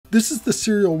This is the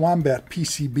serial Wombat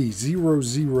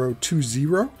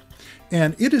PCB-0020,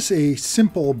 and it is a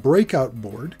simple breakout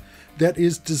board that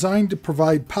is designed to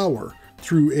provide power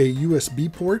through a USB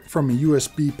port from a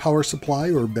USB power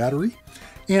supply or battery,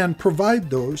 and provide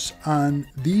those on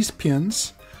these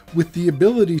pins with the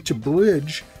ability to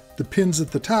bridge the pins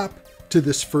at the top to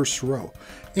this first row.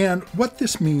 And what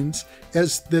this means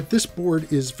is that this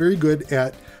board is very good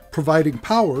at providing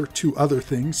power to other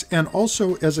things and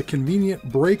also as a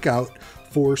convenient breakout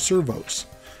for servos.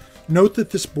 Note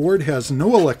that this board has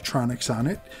no electronics on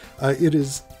it. It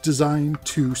is designed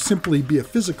to simply be a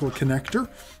physical connector,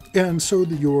 and so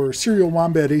that your serial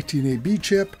Wombat 18AB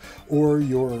chip or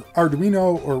your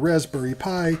Arduino or Raspberry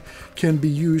Pi can be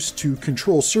used to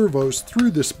control servos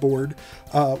through this board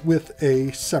with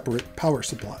a separate power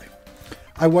supply.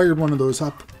 I wired one of those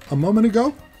up a moment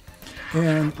ago,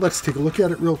 and let's take a look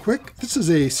at it real quick. This is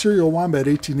a serial Wombat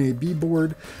 18AB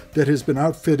board that has been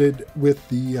outfitted with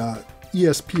the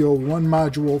ESP01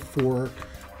 module for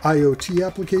IoT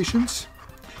applications.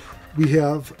 We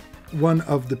have one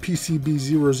of the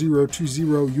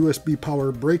PCB-0020 USB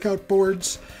power breakout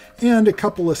boards and a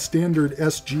couple of standard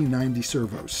SG90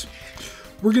 servos.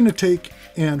 We're going to take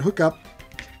and hook up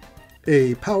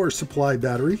a power supply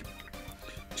battery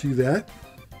to that.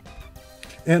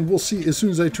 And we'll see, as soon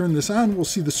as I turn this on, we'll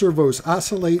see the servos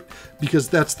oscillate because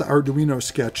that's the Arduino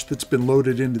sketch that's been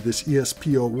loaded into this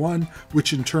ESP01,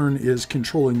 which in turn is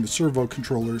controlling the servo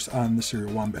controllers on the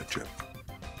serial Wombat chip.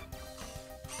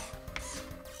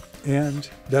 And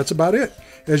that's about it.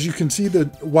 As you can see, the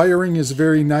wiring is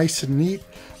very nice and neat.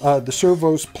 The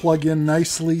servos plug in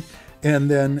nicely,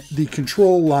 and then the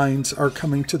control lines are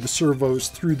coming to the servos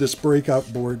through this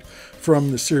breakout board from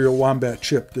the serial Wombat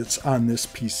chip that's on this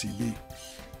PCB.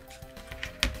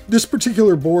 This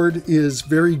particular board is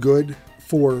very good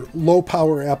for low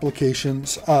power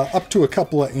applications, up to a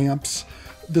couple of amps.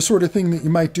 The sort of thing that you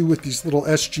might do with these little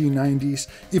SG90s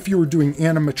if you were doing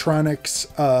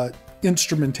animatronics,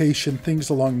 instrumentation, things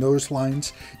along those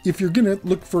lines. If you're going to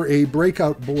look for a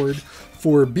breakout board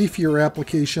for beefier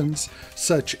applications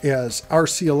such as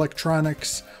RC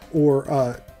electronics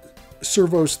or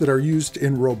servos that are used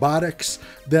in robotics,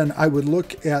 then I would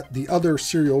look at the other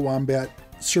serial Wombat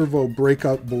servo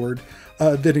breakout board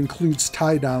that includes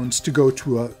tie downs to go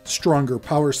to a stronger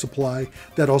power supply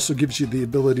that also gives you the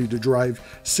ability to drive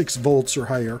 6 volts or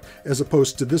higher, as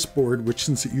opposed to this board, which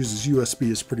since it uses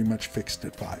USB is pretty much fixed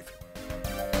at 5.